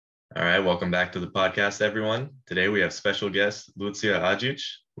All right, welcome back to the podcast, everyone. Today we have special guest Lucia Adžić.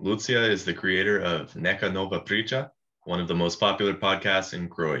 Lucia is the creator of Neka Nova Prica, one of the most popular podcasts in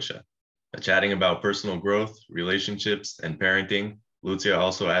Croatia. Chatting about personal growth, relationships, and parenting, Lucia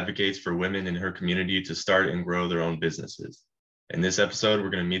also advocates for women in her community to start and grow their own businesses. In this episode, we're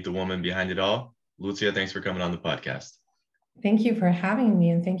going to meet the woman behind it all. Lucia, thanks for coming on the podcast. Thank you for having me,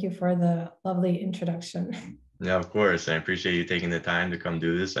 and thank you for the lovely introduction. Yeah, of course. I appreciate you taking the time to come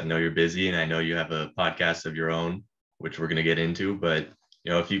do this. I know you're busy and I know you have a podcast of your own, which we're going to get into. But,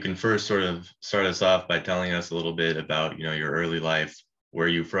 if you can first sort of start us off by telling us a little bit about, your early life. Where are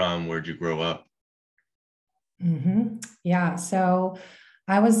you from? Where'd you grow up? Yeah, so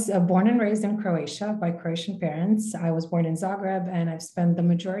I was born and raised in Croatia by Croatian parents. I was born in Zagreb and I've spent the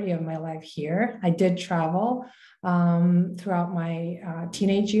majority of my life here. I did travel throughout my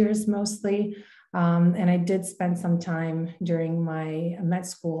teenage years mostly. And I did spend some time during my med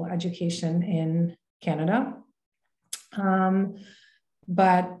school education in Canada.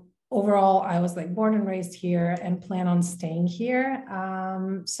 But overall, I was like born and raised here and plan on staying here.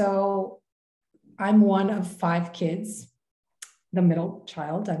 So I'm one of 5 kids, the middle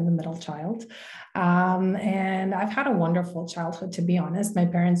child. I'm the middle child. And I've had a wonderful childhood, to be honest. My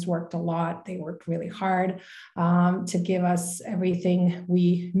parents worked a lot. They worked really hard to give us everything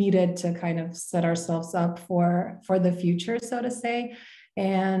we needed to kind of set ourselves up for the future, so to say.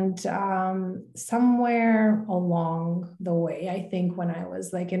 And somewhere along the way, I think when I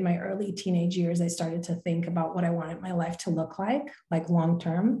was like in my early teenage years, I started to think about what I wanted my life to look like long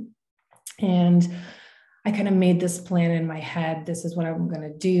term. And I kind of made this plan in my head. This is what I'm going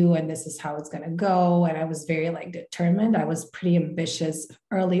to do, and this is how it's going to go. And I was very determined. I was pretty ambitious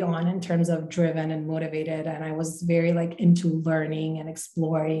early on in terms of driven and motivated. And I was very into learning and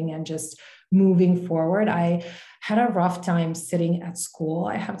exploring and just moving forward. I had a rough time sitting at school.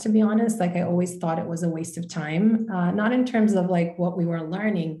 I have to be honest. I always thought it was a waste of time, not in terms of what we were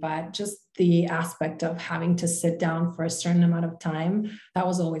learning, but just the aspect of having to sit down for a certain amount of time. That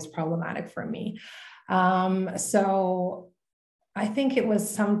was always problematic for me. So I think it was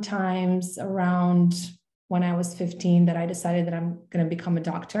sometimes around when I was 15 that I decided that I'm going to become a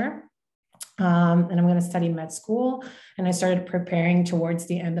doctor. And I'm going to study med school. And I started preparing towards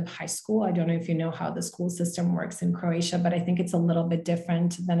the end of high school. I don't know if you know how the school system works in Croatia, but I think it's a little bit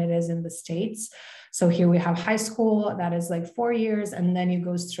different than it is in the States. So here we have high school, that is 4 years, and then you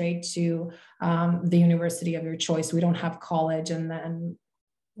go straight to the university of your choice. We don't have college and then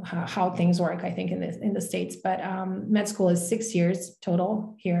how things work, I think, in the States. But med school is 6 years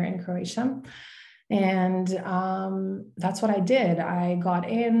total here in Croatia. And that's what I did. I got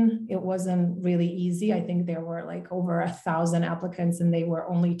in. It wasn't really easy. I think there were over 1,000 applicants and they were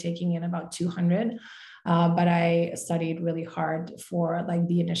only taking in about 200. But I studied really hard for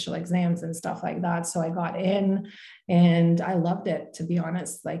the initial exams and stuff like that. So I got in and I loved it, to be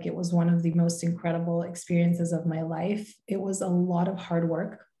honest. It was one of the most incredible experiences of my life. It was a lot of hard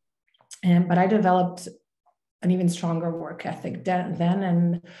work. But I developed an even stronger work ethic then,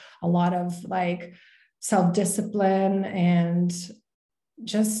 and a lot of self-discipline, and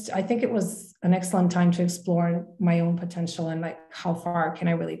just, I think it was an excellent time to explore my own potential and how far can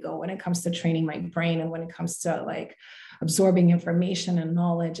I really go when it comes to training my brain and when it comes to absorbing information and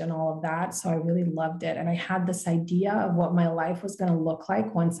knowledge and all of that. So I really loved it. And I had this idea of what my life was going to look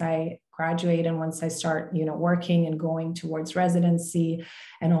like once I graduate and once I start, working and going towards residency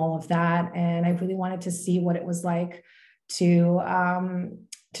and all of that. And I really wanted to see what it was like to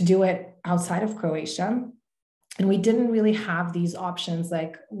do it outside of Croatia. And we didn't really have these options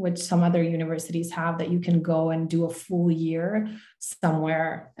which some other universities have, that you can go and do a full year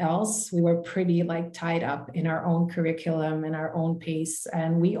somewhere else. We were pretty tied up in our own curriculum and our own pace.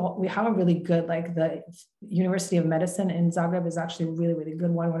 And we have a really good, the University of Medicine in Zagreb is actually a really, really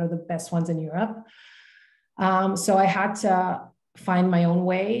good one of the best ones in Europe. So I had to find my own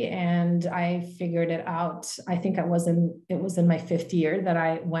way, and I figured it out. I think it was in my 5th year that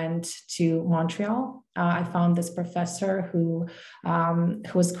I went to Montreal. I found this professor who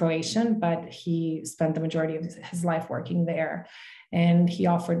was Croatian, but he spent the majority of his life working there. And he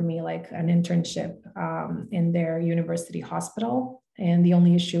offered me an internship in their university hospital. And the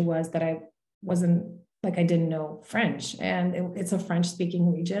only issue was that I wasn't I didn't know French, and it's a French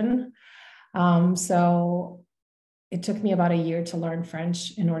speaking region. So it took me about a year to learn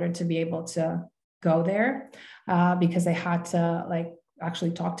French in order to be able to go there, because I had to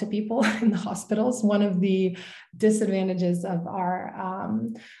actually talk to people in the hospitals. One of the disadvantages of our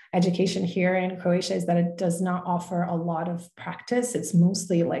education here in Croatia is that it does not offer a lot of practice. It's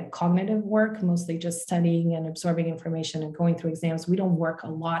mostly like cognitive work, mostly just studying and absorbing information and going through exams. We don't work a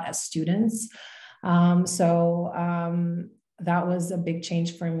lot as students. That was a big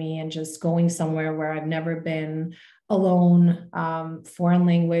change for me, and just going somewhere where I've never been, alone, foreign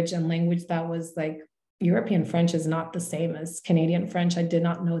language, and language that was like, European French is not the same as Canadian French. I did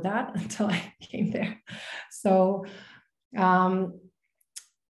not know that until I came there. So, and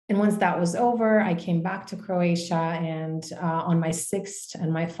once that was over, I came back to Croatia, and on my 6th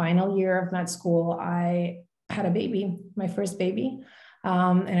and my final year of med school, I had a baby, my first baby.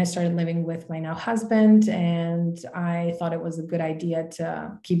 And I started living with my now husband, and I thought it was a good idea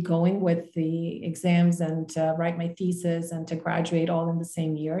to keep going with the exams and to write my thesis and to graduate all in the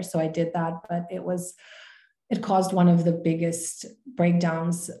same year. So I did that, but it caused one of the biggest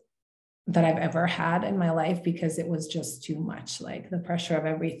breakdowns that I've ever had in my life, because it was just too much, like the pressure of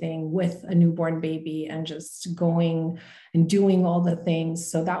everything with a newborn baby and just going and doing all the things.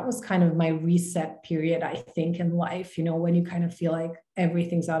 So that was kind of my reset period, I think, in life, you know, when you kind of feel like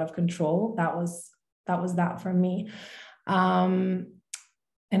everything's out of control. That was that for me. And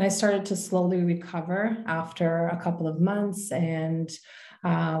I started to slowly recover after a couple of months, and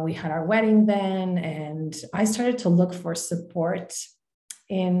we had our wedding then, and I started to look for support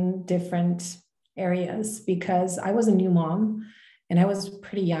in different areas, because I was a new mom and I was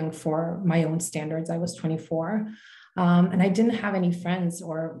pretty young for my own standards. I was 24, and I didn't have any friends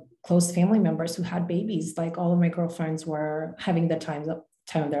or close family members who had babies. Like, all of my girlfriends were having the time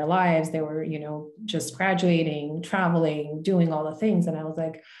of their lives. They were, you know, just graduating, traveling, doing all the things. And I was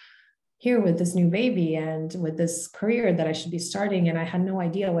like, here with this new baby and with this career that I should be starting, and I had no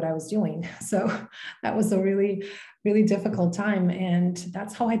idea what I was doing. So that was a really, really difficult time. And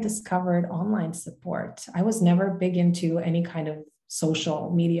that's how I discovered online support. I was never big into any kind of social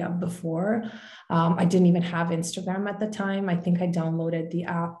media before. I didn't even have Instagram at the time. I think I downloaded the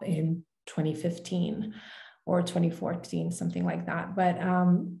app in 2015 or 2014, something like that. But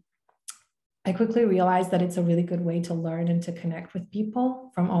I quickly realized that it's a really good way to learn and to connect with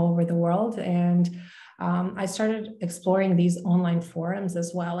people from all over the world. And I started exploring these online forums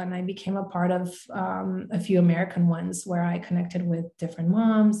as well. And I became a part of a few American ones where I connected with different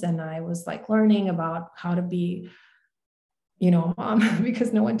moms. And I was like learning about how to be, you know, mom,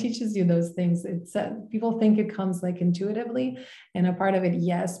 because no one teaches you those things. It's people think it comes like intuitively, and a part of it,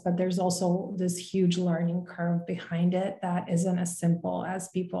 yes, but there's also this huge learning curve behind it that isn't as simple as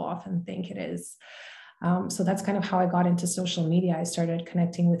people often think it is. So that's kind of how I got into social media. I started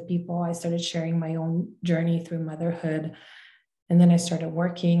connecting with people. I started sharing my own journey through motherhood, and then I started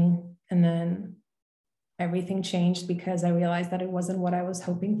working, and then everything changed because I realized that it wasn't what I was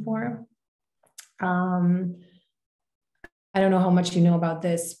hoping for. I don't know how much you know about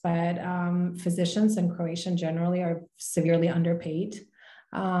this, but physicians in Croatia generally are severely underpaid.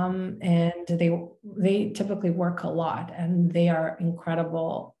 And they typically work a lot, and they are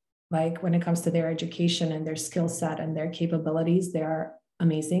incredible. Like, when it comes to their education and their skill set and their capabilities, they are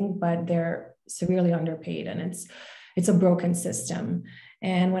amazing, but they're severely underpaid, and it's a broken system.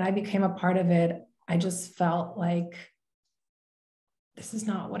 And when I became a part of it, I just felt like, this is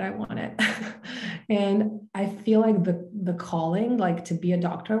not what I wanted. And I feel like the calling, like to be a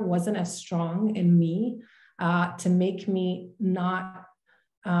doctor, wasn't as strong in me to make me want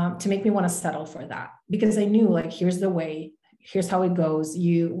to settle for that, because I knew, like, here's the way, here's how it goes.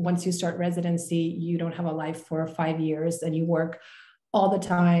 Once you start residency, you don't have a life for 5 years, and you work all the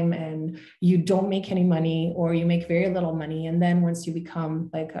time, and you don't make any money, or you make very little money. And then once you become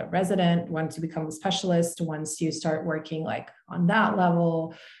like a resident, once you become a specialist, once you start working like on that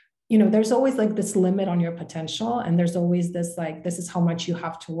level, you know, there's always like this limit on your potential. And there's always this, like, this is how much you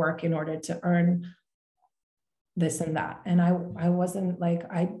have to work in order to earn this and that. And I wasn't like,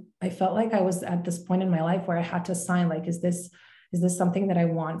 I felt like I was at this point in my life where I had to sign, like, is this something that I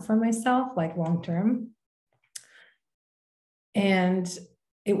want for myself, like long-term? And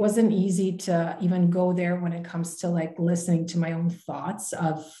it wasn't easy to even go there when it comes to like listening to my own thoughts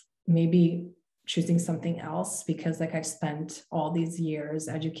of maybe choosing something else, because like I've spent all these years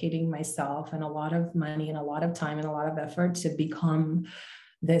educating myself and a lot of money and a lot of time and a lot of effort to become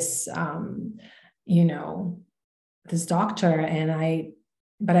this, you know, this doctor.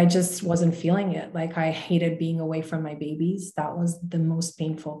 But I just wasn't feeling it. Like, I hated being away from my babies. That was the most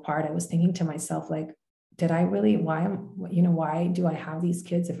painful part. I was thinking to myself, like, did I really, why do I have these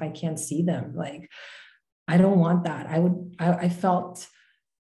kids if I can't see them? Like, I don't want that. I felt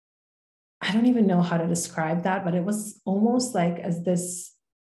I don't even know how to describe that, but it was almost like as this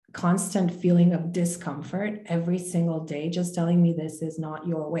constant feeling of discomfort every single day, just telling me this is not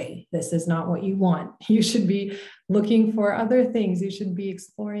your way. This is not what you want. You should be looking for other things. You should be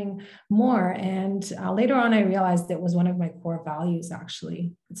exploring more. And later on, I realized it was one of my core values,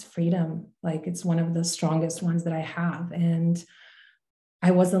 actually. It's freedom. Like it's one of the strongest ones that I have. And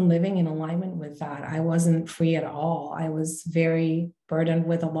I wasn't living in alignment with that. I wasn't free at all. I was very burdened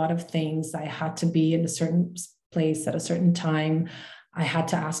with a lot of things. I had to be in a certain place at a certain time. I had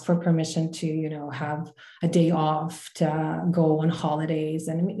to ask for permission to, have a day off, to go on holidays.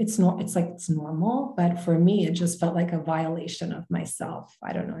 And I mean, it's normal, but for me, it just felt like a violation of myself.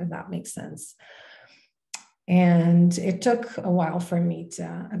 I don't know if that makes sense. And it took a while for me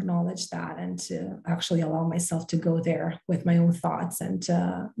to acknowledge that and to actually allow myself to go there with my own thoughts and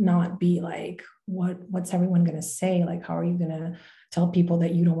to not be like, what's everyone going to say? Like, how are you going to tell people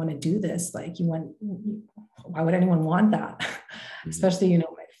that you don't want to do this? Like why would anyone want that? Mm-hmm. Especially,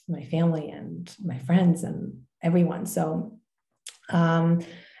 my family and my friends and everyone. So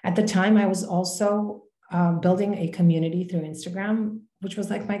at the time I was also building a community through Instagram, which was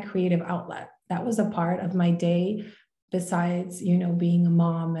like my creative outlet. That was a part of my day besides, being a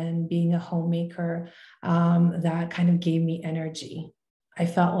mom and being a homemaker, that kind of gave me energy. I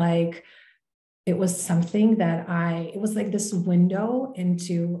felt like it was something that it was like this window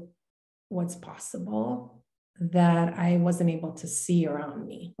into what's possible that I wasn't able to see around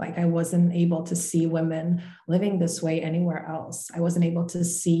me. Like I wasn't able to see women living this way anywhere else. I wasn't able to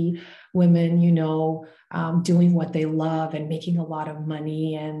see women, doing what they love and making a lot of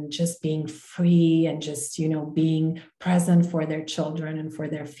money and just being free and just, being present for their children and for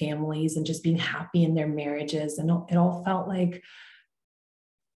their families and just being happy in their marriages. And it all felt like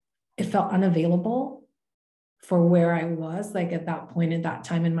it felt unavailable for where I was, like at that point, at that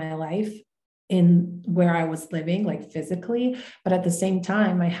time in my life, in where I was living, like physically. But at the same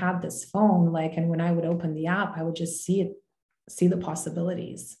time, I had this phone, and when I would open the app, I would just see the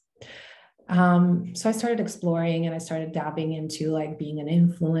possibilities. So I started exploring and I started dabbing into being an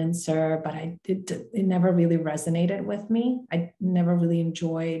influencer, but it never really resonated with me. I never really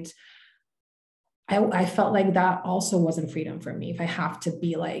enjoyed. I felt like that also wasn't freedom for me. If I have to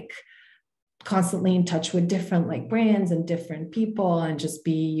be constantly in touch with different brands and different people and just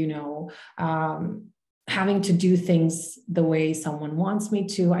be, having to do things the way someone wants me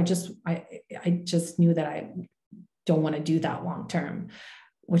to, I just knew that I don't want to do that long term,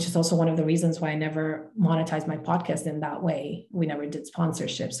 which is also one of the reasons why I never monetized my podcast in that way. We never did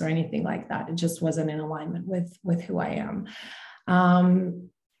sponsorships or anything like that. It just wasn't in alignment with who I am.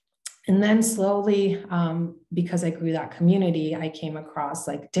 And then slowly, because I grew that community, I came across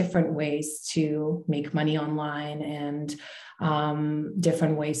different ways to make money online and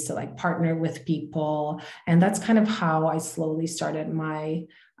different ways to partner with people. And that's kind of how I slowly started my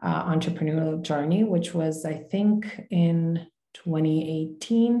entrepreneurial journey, which was, I think, in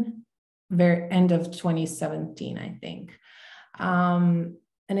 2018, very end of 2017, I think. And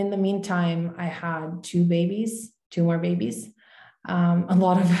in the meantime, I had two more babies. A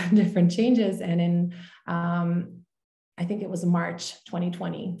lot of different changes. And in, I think it was March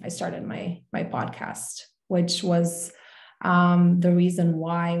 2020, I started my podcast, which was the reason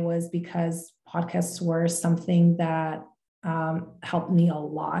why was because podcasts were something that helped me a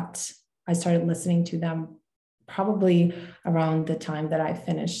lot. I started listening to them probably around the time that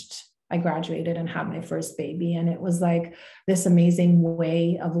I graduated and had my first baby. And it was this amazing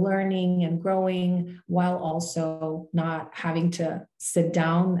way of learning and growing while also not having to sit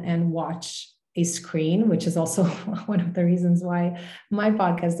down and watch a screen, which is also one of the reasons why my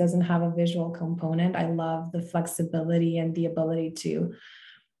podcast doesn't have a visual component. I love the flexibility and the ability to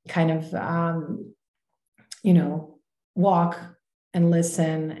kind of, walk and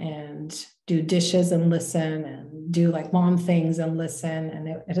listen and do dishes and listen and do mom things and listen. And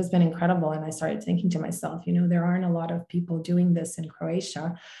it has been incredible. And I started thinking to myself, there aren't a lot of people doing this in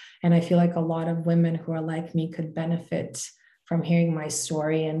Croatia. And I feel like a lot of women who are like me could benefit from hearing my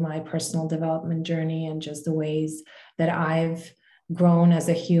story and my personal development journey and just the ways that I've grown as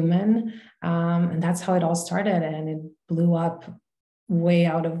a human. And that's how it all started. And it blew up way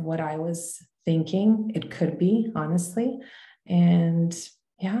out of what I was thinking it could be, honestly. And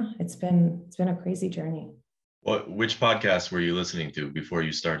yeah, it's been a crazy journey. Which podcasts were you listening to before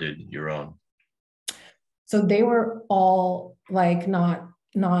you started your own? So they were all not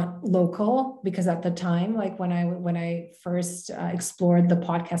local, because at the time, when I first explored the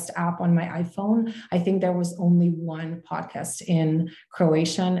podcast app on my iPhone, I think there was only one podcast in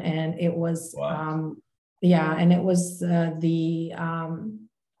Croatian, and it was, wow. And it was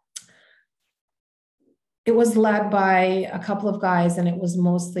It was led by a couple of guys, and it was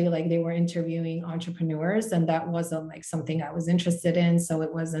mostly like they were interviewing entrepreneurs, and that wasn't like something I was interested in. So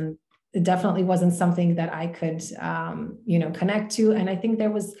it definitely wasn't something that I could, connect to. And I think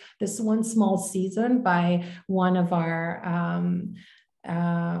there was this one small season by one of our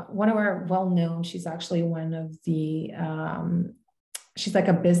well-known, she's actually one of the, she's like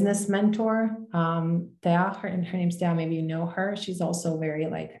a business mentor. Her name's Dea. Maybe you know her. She's also very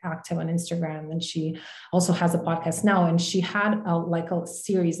like active on Instagram, and she also has a podcast now. And she had a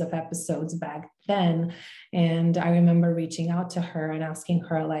series of episodes back then. And I remember reaching out to her and asking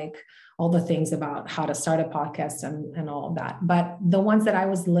her like all the things about how to start a podcast and all of that. But the ones that I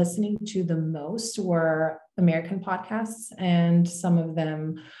was listening to the most were American podcasts, and some of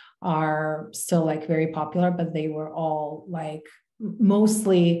them are still like very popular, but they were all like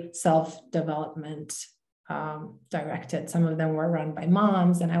mostly self-development directed. Some of them were run by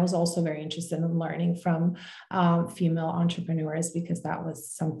moms. And I was also very interested in learning from female entrepreneurs, because that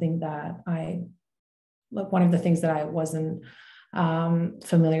was something that one of the things that I wasn't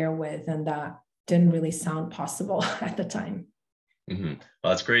familiar with, and that didn't really sound possible at the time. Mm-hmm.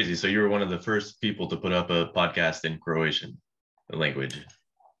 Well, that's crazy. So you were one of the first people to put up a podcast in Croatian language.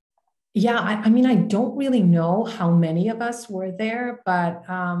 Yeah, I mean, I don't really know how many of us were there, but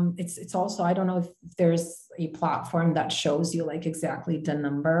it's also, I don't know if there's a platform that shows you like exactly the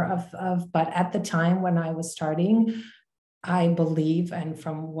number but at the time when I was starting, I believe, and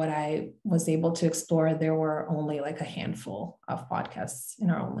from what I was able to explore, there were only like a handful of podcasts in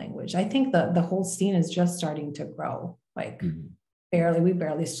our own language. I think the whole scene is just starting to grow, like we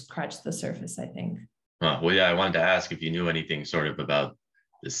barely scratched the surface, I think. Well, yeah, I wanted to ask if you knew anything sort of about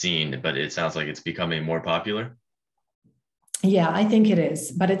the scene, but it sounds like it's becoming more popular. Yeah, I think it is,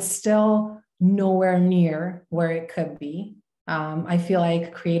 but it's still nowhere near where it could be. I feel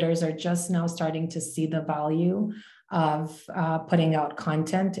like creators are just now starting to see the value of putting out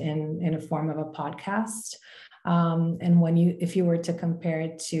content in a form of a podcast. And if you were to compare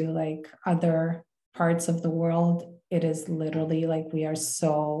it to like other parts of the world, it is literally like we are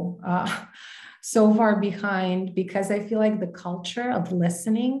so far behind, because I feel like the culture of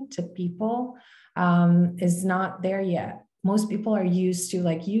listening to people is not there yet. Most people are used to,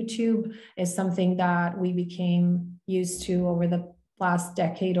 like, YouTube is something that we became used to over the last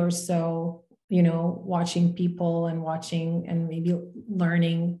decade or so, watching people and watching and maybe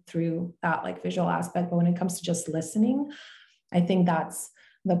learning through that like visual aspect. But when it comes to just listening, I think that's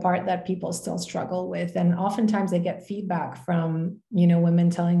the part that people still struggle with. And oftentimes I get feedback from, women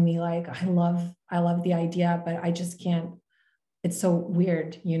telling me like, I love the idea, but I just can't, it's so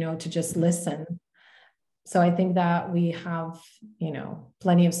weird, to just listen. So I think that we have,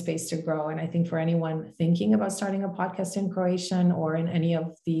 plenty of space to grow. And I think for anyone thinking about starting a podcast in Croatian or in any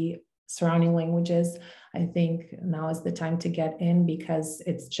of the surrounding languages, I think now is the time to get in, because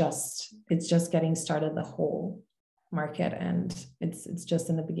it's just getting started, the whole market, and it's just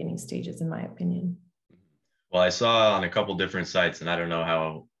in the beginning stages, in my opinion. Well, I saw on a couple different sites, and I don't know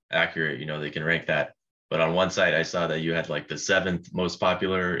how accurate, they can rank that, but on one site I saw that you had like the 7th most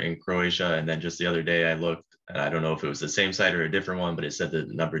popular in Croatia, and then just the other day I looked, and I don't know if it was the same site or a different one, but it said the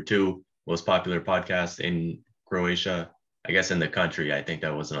number 2 most popular podcast in Croatia. I guess in the country. I think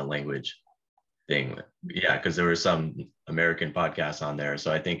that wasn't a language thing. Yeah, because there were some American podcasts on there.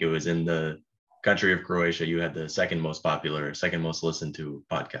 So I think it was in the country of Croatia, you had the second most listened to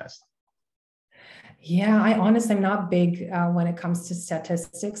podcast. Yeah, I honestly am not big when it comes to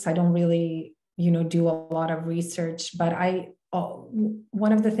statistics. I don't really, do a lot of research, but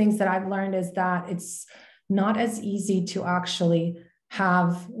one of the things that I've learned is that it's not as easy to actually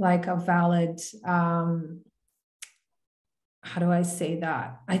have like a valid, how do I say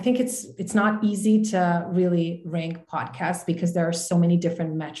that? I think it's not easy to really rank podcasts, because there are so many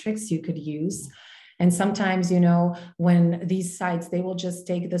different metrics you could use. And sometimes, when these sites, they will just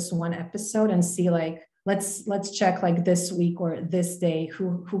take this one episode and see like, let's check like this week or this day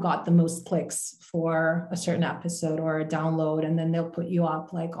who got the most clicks for a certain episode or a download, and then they'll put you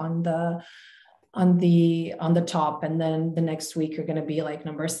up like on the top, and then the next week you're going to be like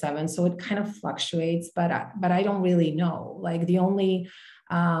number 7. So it kind of fluctuates, but I don't really know. Like the only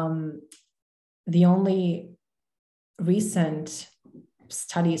recent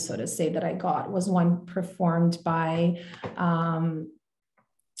study, so to say, that I got was one performed by one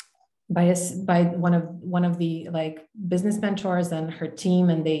of the like business mentors and her team,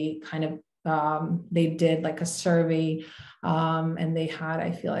 and they kind of they did like a survey, and they had,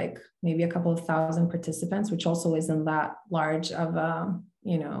 I feel like, maybe a couple of thousand participants, which also isn't that large of a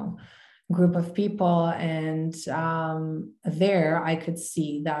group of people. And there I could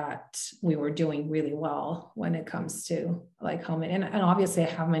see that we were doing really well when it comes to like how many, and obviously I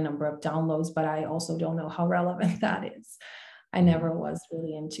have my number of downloads, but I also don't know how relevant that is. I never was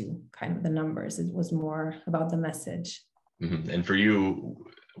really into kind of the numbers. It was more about the message. Mm-hmm. And for you,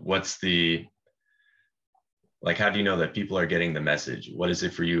 what's the, like, how do you know that people are getting the message? What is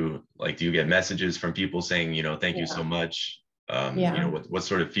it for you? Like, do you get messages from people saying, you know, thank you so much? You know, what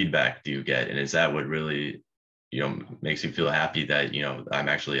sort of feedback do you get? And is that what really, you know, makes you feel happy that, you know,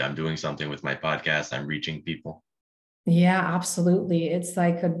 I'm doing something with my podcast, I'm reaching people? Yeah, absolutely. It's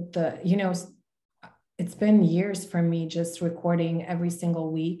like it's been years for me just recording every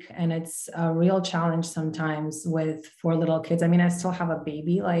single week. And it's a real challenge sometimes with 4 little kids. I mean, I still have a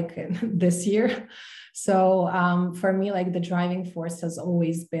baby like this year. So for me, like the driving force has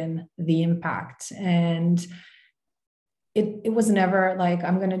always been the impact. And it was never like,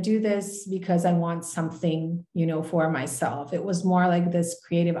 I'm going to do this because I want something, you know, for myself. It was more like this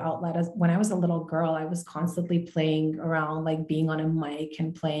creative outlet. As when I was a little girl, I was constantly playing around, like being on a mic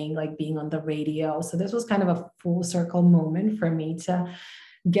and playing, like being on the radio. So this was kind of a full circle moment for me to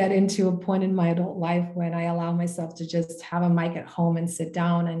get into a point in my adult life when I allow myself to just have a mic at home and sit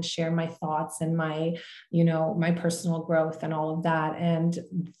down and share my thoughts and my, you know, my personal growth and all of that. And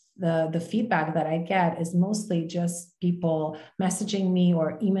the feedback that I get is mostly just people messaging me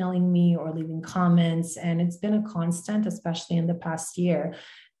or emailing me or leaving comments. And it's been a constant, especially in the past year.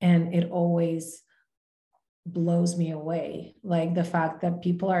 And it always blows me away. Like the fact that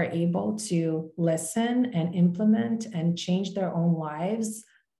people are able to listen and implement and change their own lives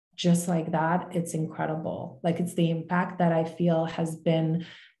just like that. It's incredible. Like it's the impact that I feel has been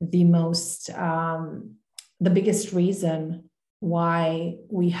the most, the biggest reason why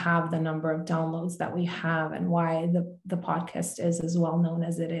we have the number of downloads that we have and why the podcast is as well known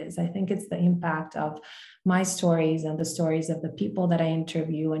as it is. I think it's the impact of my stories and the stories of the people that I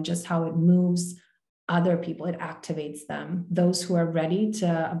interview and just how it moves other people. It activates them, those who are ready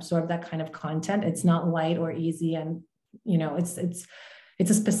to absorb that kind of content. It's not light or easy. And, you know, it's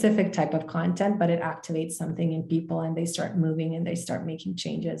a specific type of content, but it activates something in people and they start moving and they start making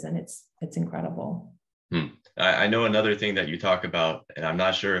changes. And it's incredible. I know another thing that you talk about, and I'm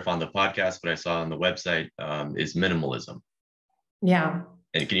not sure if on the podcast, but I saw on the website, is minimalism. Yeah.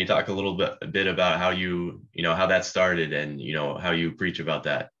 And can you talk a bit about how how that started and, you know, how you preach about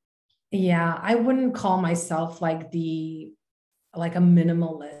that? Yeah, I wouldn't call myself like a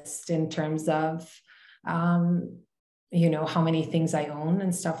minimalist in terms of, you know, how many things I own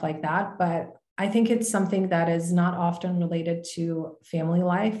and stuff like that. But I think it's something that is not often related to family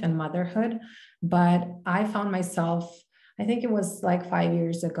life and motherhood. But I found myself, I think it was like 5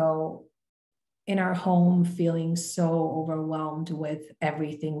 years ago, in our home feeling so overwhelmed with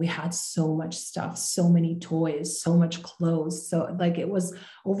everything. We had so much stuff, so many toys, so much clothes. So like it was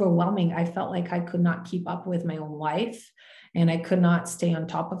overwhelming. I felt like I could not keep up with my own life and I could not stay on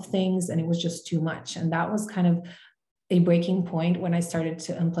top of things. And it was just too much. And that was kind of a breaking point when I started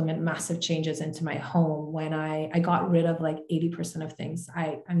to implement massive changes into my home, when I got rid of like 80% of things.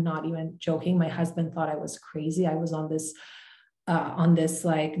 I'm not even joking. My husband thought I was crazy. I was on this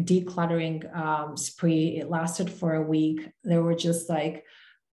like decluttering spree. It lasted for a week. There were just like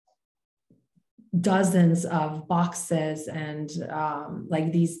dozens of boxes and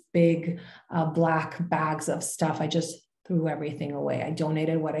like these big black bags of stuff. I just threw everything away. I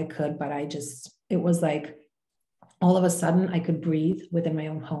donated what I could, but it was like all of a sudden I could breathe within my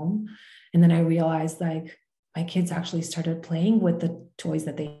own home. And then I realized like my kids actually started playing with the toys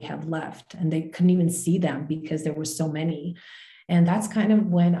that they had left and they couldn't even see them because there were so many. And that's kind of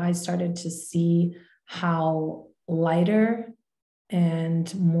when I started to see how lighter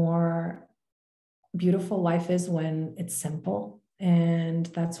and more beautiful life is when it's simple. And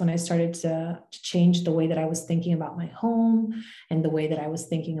that's when I started to change the way that I was thinking about my home and the way that I was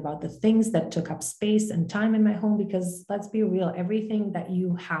thinking about the things that took up space and time in my home. Because let's be real, everything that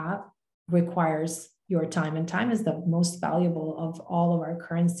you have requires your time, and time is the most valuable of all of our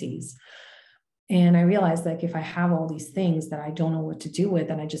currencies. And I realized like if I have all these things that I don't know what to do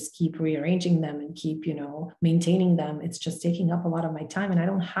with and I just keep rearranging them and keep, you know, maintaining them, it's just taking up a lot of my time and I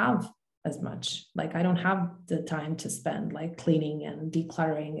don't have as much. Like I don't have the time to spend like cleaning and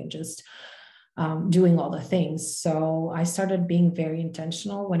decluttering and just doing all the things. So I started being very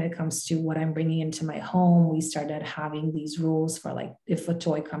intentional when it comes to what I'm bringing into my home. We started having these rules for like, if a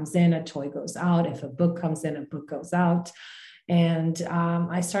toy comes in, a toy goes out. If a book comes in, a book goes out. And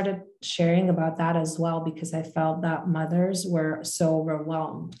I started sharing about that as well, because I felt that mothers were so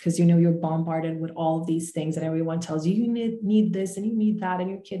overwhelmed, because, you know, you're bombarded with all of these things and everyone tells you, you need this and you need that, and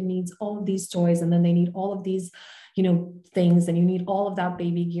your kid needs all of these toys, and then they need all of these, you know, things, and you need all of that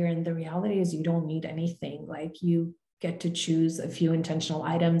baby gear. And the reality is you don't need anything. Like, you get to choose a few intentional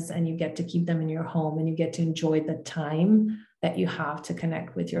items and you get to keep them in your home, and you get to enjoy the time that you have to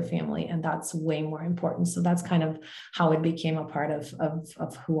connect with your family. And that's way more important. So that's kind of how it became a part of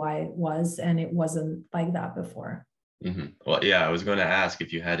who I was. And it wasn't like that before. Mm-hmm. Well, yeah, I was going to ask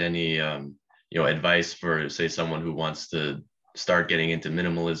if you had any, advice for, say, someone who wants to start getting into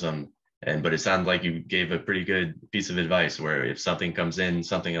minimalism. But it sounded like you gave a pretty good piece of advice, where if something comes in,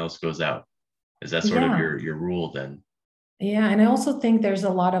 something else goes out. Is that sort of your rule then? Yeah. And I also think there's a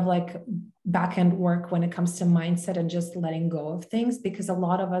lot of like back end work when it comes to mindset and just letting go of things, because a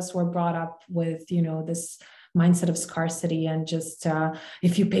lot of us were brought up with, you know, this mindset of scarcity, and just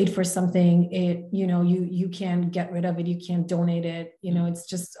if you paid for something, it, you know, you can't get rid of it, you can't donate it. You know, it's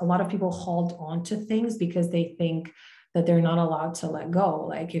just a lot of people hold on to things because they think that they're not allowed to let go.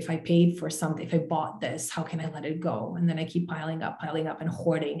 Like, if I paid for something, if I bought this, how can I let it go? And then I keep piling up and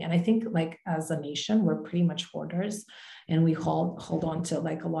hoarding. And I think, like, as a nation, we're pretty much hoarders, and we hold on to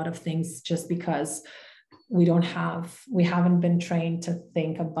like a lot of things just because we haven't been trained to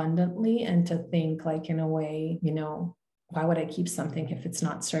think abundantly and to think like in a way, you know, why would I keep something if it's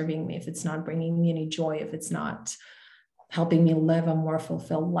not serving me, if it's not bringing me any joy, if it's not helping me live a more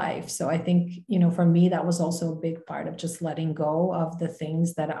fulfilled life? So I think, you know, for me, that was also a big part of just letting go of the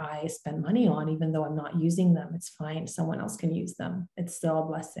things that I spend money on. Even though I'm not using them, it's fine. Someone else can use them. It's still a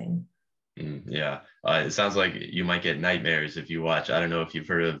blessing. Yeah. It sounds like you might get nightmares if you watch. I don't know if you've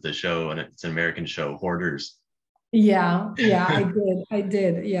heard of the show, and it's an American show, Hoarders. Yeah, I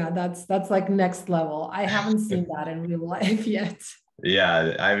did. Yeah, that's like next level. I haven't seen that in real life yet.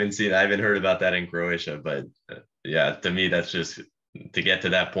 Yeah, I haven't heard about that in Croatia, but yeah, to me, that's just to get to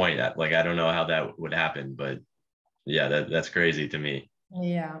that point. Like, I don't know how that would happen, but yeah, that's crazy to me.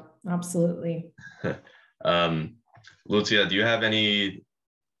 Yeah, absolutely. um, Lucia, do you have any?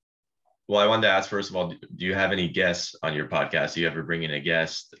 Well, I wanted to ask, first of all, do you have any guests on your podcast? Do you ever bring in a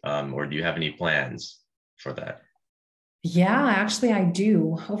guest, or do you have any plans for that? Yeah, actually, I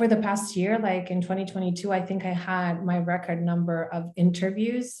do. Over the past year, like in 2022, I think I had my record number of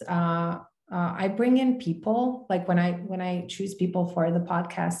interviews. I bring in people, like when I choose people for the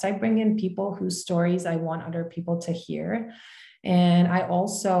podcast, I bring in people whose stories I want other people to hear. And I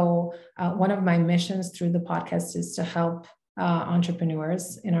also, one of my missions through the podcast is to help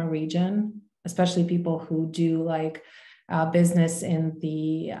entrepreneurs in our region, especially people who do like business in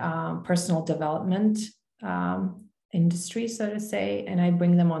the personal development industry, so to say. And I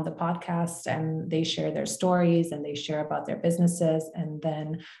bring them on the podcast, and they share their stories and they share about their businesses, and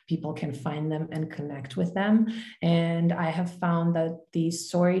then people can find them and connect with them. And I have found that the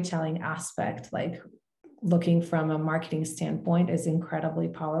storytelling aspect, like looking from a marketing standpoint, is incredibly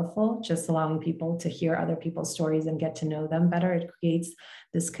powerful. Just allowing people to hear other people's stories and get to know them better. It creates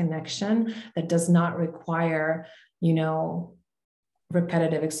this connection that does not require, you know,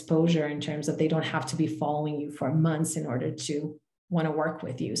 repetitive exposure, in terms of they don't have to be following you for months in order to want to work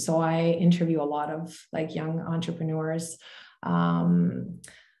with you. So I interview a lot of like young entrepreneurs,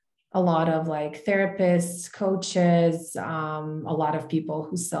 a lot of like therapists, coaches, a lot of people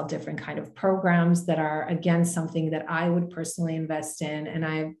who sell different kind of programs that are, again, something that I would personally invest in.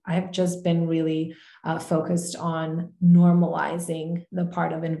 And I've just been really focused on normalizing the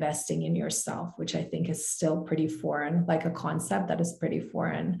part of investing in yourself, which I think is still pretty foreign, like a concept that is pretty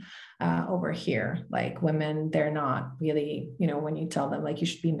foreign over here. Like women, they're not really, you know, when you tell them like you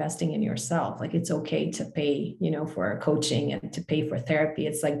should be investing in yourself, like it's okay to pay, you know, for coaching and to pay for therapy.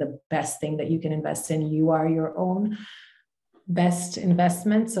 It's like the best thing that you can invest in. You are your own best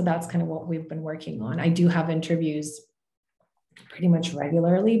investment. So that's kind of what we've been working on. I do have interviews pretty much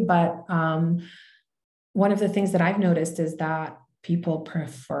regularly, but one of the things that I've noticed is that people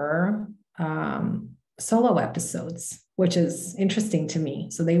prefer solo episodes, which is interesting to me.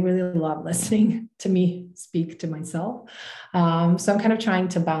 So they really love listening to me speak to myself. So I'm kind of trying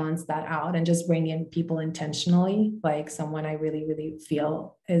to balance that out and just bring in people intentionally, like someone I really, really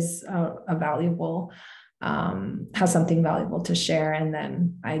feel is a valuable, has something valuable to share. And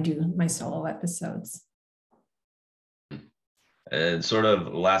then I do my solo episodes. And sort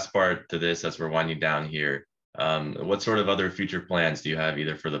of last part to this, as we're winding down here, what sort of other future plans do you have,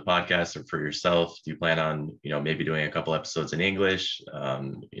 either for the podcast or for yourself? Do you plan on, maybe doing a couple episodes in English,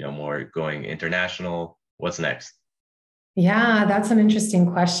 more going international? What's next? Yeah, that's an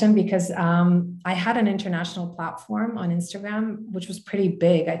interesting question because I had an international platform on Instagram, which was pretty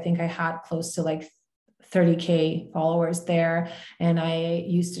big. I think I had close to like 30K followers there. And I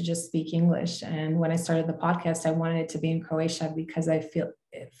used to just speak English. And when I started the podcast, I wanted it to be in Croatia because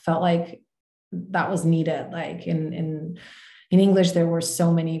it felt like that was needed. Like in English, there were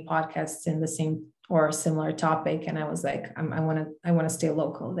so many podcasts in the same or a similar topic. And I was like, I want to stay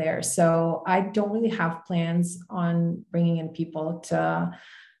local there. So I don't really have plans on bringing in people to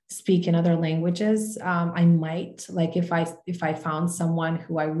speak in other languages. I might, like, if I found someone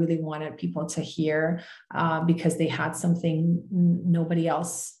who I really wanted people to hear because they had something nobody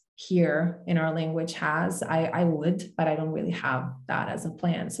else here in our language has, I would, but I don't really have that as a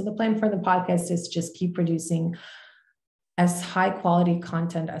plan. So the plan for the podcast is just keep producing as high quality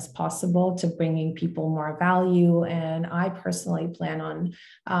content as possible to bringing people more value. And I personally plan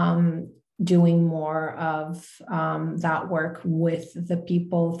on doing more of that work with the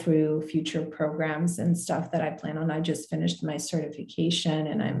people through future programs and stuff that I plan on. I just finished my certification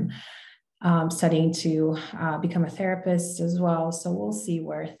and I'm studying to become a therapist as well. So we'll see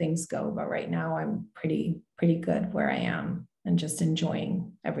where things go. But right now I'm pretty good where I am and just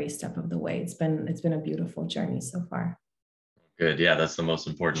enjoying every step of the way. It's been a beautiful journey so far. Good. Yeah, that's the most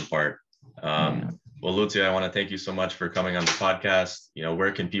important part. Yeah. Well, Lucia, I want to thank you so much for coming on the podcast.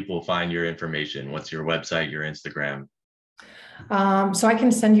 Where can people find your information? What's your website, your Instagram? So I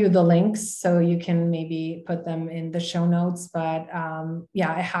can send you the links so you can maybe put them in the show notes. But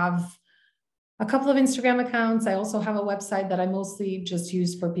yeah, I have a couple of Instagram accounts. I also have a website that I mostly just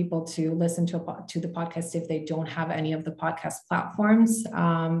use for people to listen to the podcast if they don't have any of the podcast platforms.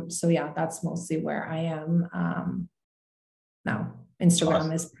 So yeah, that's mostly where I am now. Instagram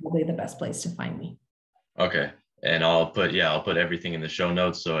Awesome. is probably the best place to find me. Okay. And I'll put everything in the show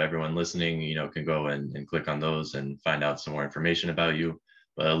notes so everyone listening, can go and click on those and find out some more information about you.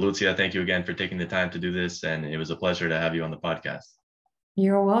 But Lucia, thank you again for taking the time to do this. And it was a pleasure to have you on the podcast.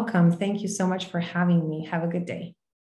 You're welcome. Thank you so much for having me. Have a good day.